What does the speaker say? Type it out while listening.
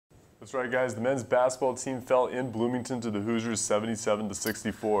That's right, guys. The men's basketball team fell in Bloomington to the Hoosiers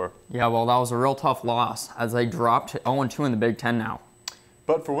 77-64. Yeah, well, that was a real tough loss as they dropped to 0-2 in the Big Ten now.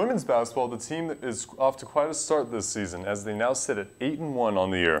 But for women's basketball, the team is off to quite a start this season as they now sit at 8-1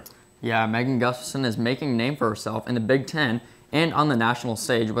 on the year. Yeah, Megan Gustafson is making a name for herself in the Big Ten and on the national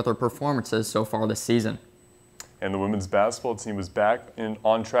stage with her performances so far this season. And the women's basketball team was back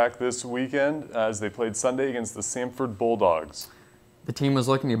on track this weekend as they played Sunday against the Samford Bulldogs. The team was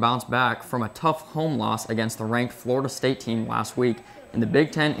looking to bounce back from a tough home loss against the ranked Florida State team last week in the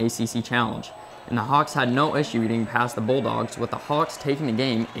Big Ten ACC Challenge, and the Hawks had no issue getting past the Bulldogs, with the Hawks taking the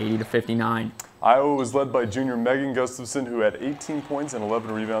game 80-59. Iowa was led by junior Megan Gustafson, who had 18 points and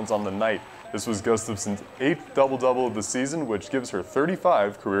 11 rebounds on the night. This was Gustafson's 8th double-double of the season, which gives her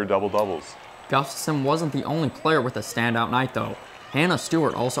 35 career double-doubles. Gustafson wasn't the only player with a standout night, though. Hannah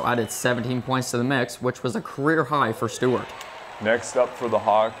Stewart also added 17 points to the mix, which was a career high for Stewart. Next up for the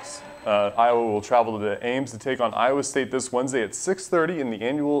Hawks, Iowa will travel to Ames to take on Iowa State this Wednesday at 6:30 in the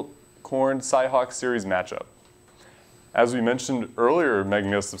annual Corn Cy-Hawk Series matchup. As we mentioned earlier, Megan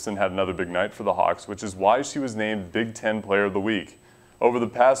Gustafson had another big night for the Hawks, which is why she was named Big Ten Player of the Week. Over the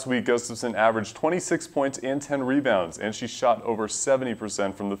past week, Gustafson averaged 26 points and 10 rebounds, and she shot over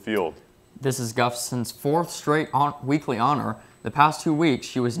 70% from the field. This is Gustafson's 4th straight weekly honor. The past 2 weeks,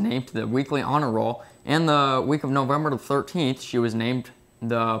 she was named to the weekly honor roll, and the week of November the 13th, she was named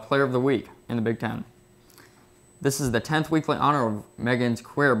the Player of the Week in the Big Ten. This is the 10th weekly honor of Megan's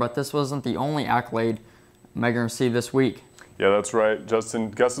career, but this wasn't the only accolade Megan received this week. Yeah, that's right.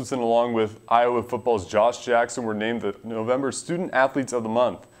 Justin Gustafson, along with Iowa football's Josh Jackson, were named the November Student Athletes of the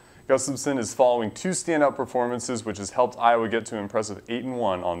Month. Gustafson is following 2 standout performances, which has helped Iowa get to an impressive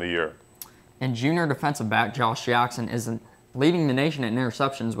 8-1 on the year. And junior defensive back Josh Jackson is leading the nation in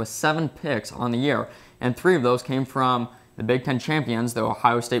interceptions with 7 picks on the year, and 3 of those came from the Big Ten champions, the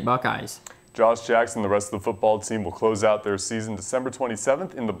Ohio State Buckeyes. Josh Jackson and the rest of the football team will close out their season December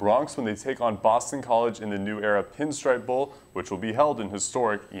 27th in the Bronx when they take on Boston College in the New Era Pinstripe Bowl, which will be held in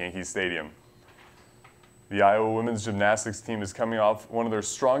historic Yankee Stadium. The Iowa women's gymnastics team is coming off one of their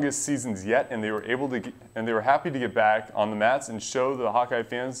strongest seasons yet, and they were happy to get back on the mats and show the Hawkeye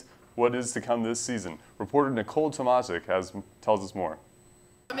fans what is to come this season. Reporter Nicole Tomasic tells us more.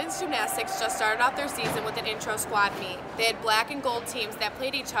 Women's gymnastics just started off their season with an intro squad meet. They had black and gold teams that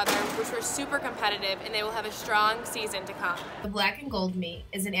played each other, which were super competitive, and they will have a strong season to come. The Black and Gold Meet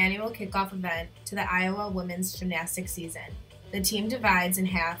is an annual kickoff event to the Iowa women's gymnastics season. The team divides in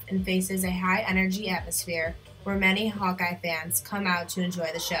half and faces a high-energy atmosphere where many Hawkeye fans come out to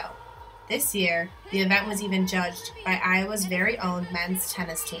enjoy the show. This year, the event was even judged by Iowa's very own men's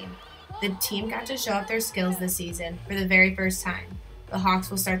tennis team. The team got to show off their skills this season for the very first time. The Hawks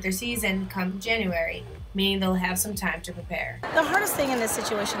will start their season come January, meaning they'll have some time to prepare. The hardest thing in this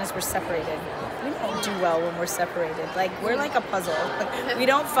situation is we're separated. We don't do well when we're separated. We're like a puzzle. We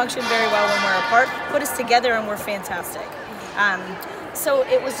don't function very well when we're apart. Put us together and we're fantastic. So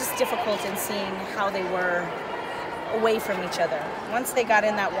it was just difficult in seeing how they were away from each other. Once they got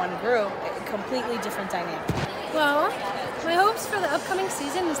in that one group, a completely different dynamic. Well, my hopes for the upcoming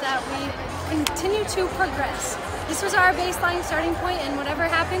season is that we continue to progress. This was our baseline starting point, and whatever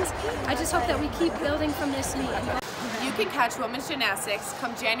happens, I just hope that we keep building from this meet. You can catch women's gymnastics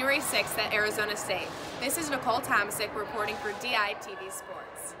come January 6th at Arizona State. This is Nicole Tomasic reporting for DITV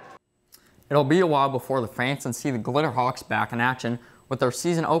Sports. It'll be a while before the fans can see the Glitter Hawks back in action, with their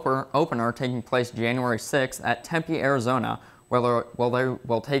season opener taking place January 6th at Tempe, Arizona, where they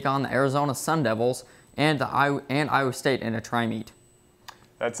will take on the Arizona Sun Devils and Iowa State in a tri-meet.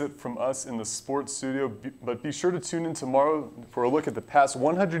 That's it from us in the sports studio, but be sure to tune in tomorrow for a look at the past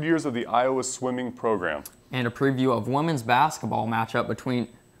 100 years of the Iowa swimming program. And a preview of women's basketball matchup between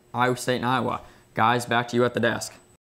Iowa State and Iowa. Guys, back to you at the desk.